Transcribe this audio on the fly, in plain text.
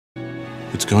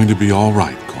It's going to be all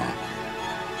right, Korra.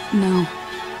 No,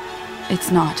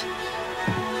 it's not.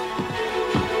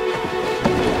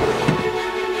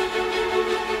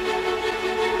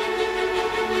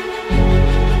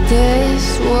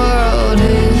 This world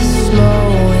is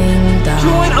slowing down.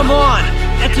 Join Amon,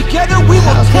 and together we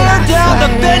will tear down the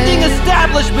bending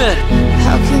establishment!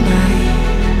 How can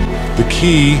I? The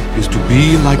key is to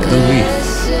be like the leaf.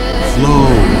 Flow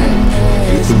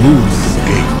with the movement of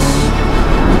gates.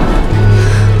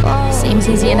 Seems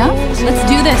easy enough. Let's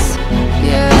do this.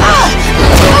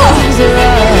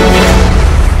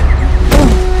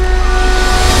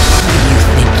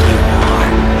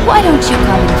 Why don't you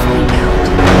come and find out?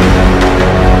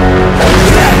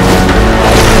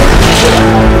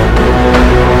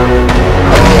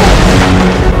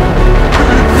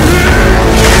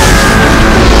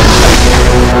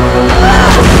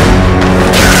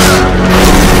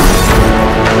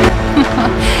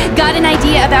 Got an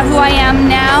idea about who I am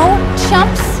now,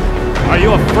 chumps? Are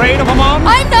you afraid of Amon?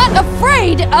 I'm not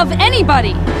afraid of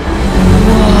anybody!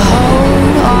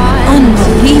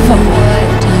 Unbelievable.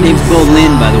 Name's Bo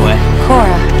Lin, by the way.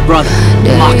 Korra. Brother,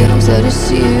 Maka.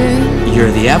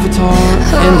 You're the Avatar,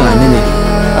 and I'm an idiot.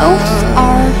 Both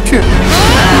are true.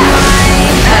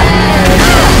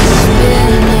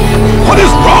 What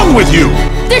is wrong with you?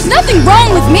 There's nothing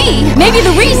wrong with me! Maybe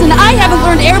the reason I haven't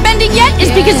learned airbending yet is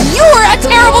because you're a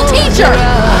terrible teacher!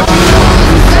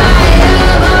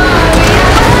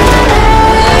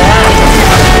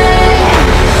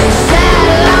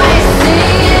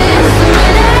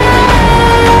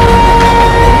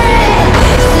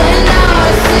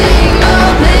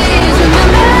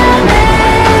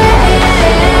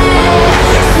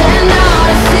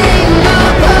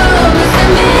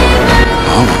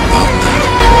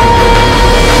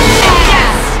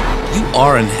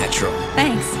 Are a natural.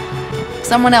 Thanks.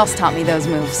 Someone else taught me those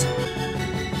moves.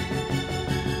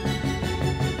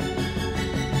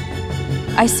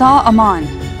 I saw Amon.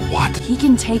 What? He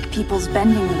can take people's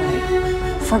bending away.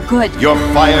 For good. Your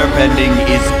firebending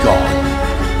is gone.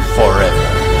 Forever.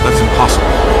 That's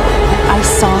impossible. I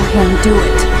saw him do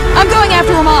it. I'm going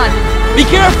after Amon! Be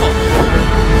careful!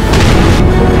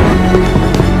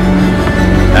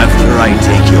 After I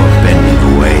take your bending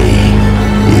away,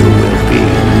 you will be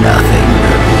nothing.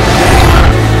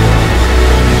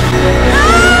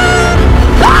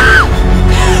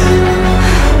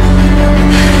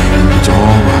 It's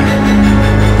all right.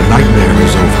 The nightmare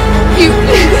is over. You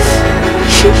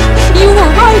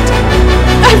were right!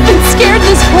 I've been scared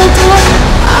this whole time!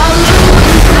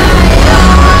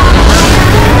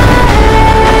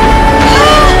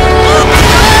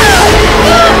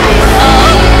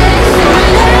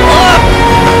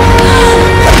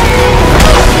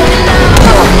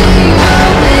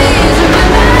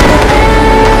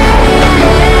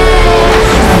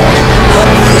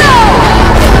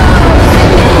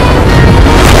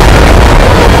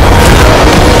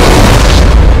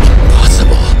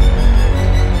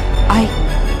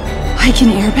 I can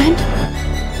airbend?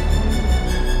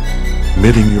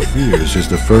 Admitting your fears is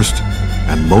the first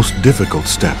and most difficult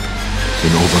step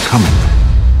in overcoming them.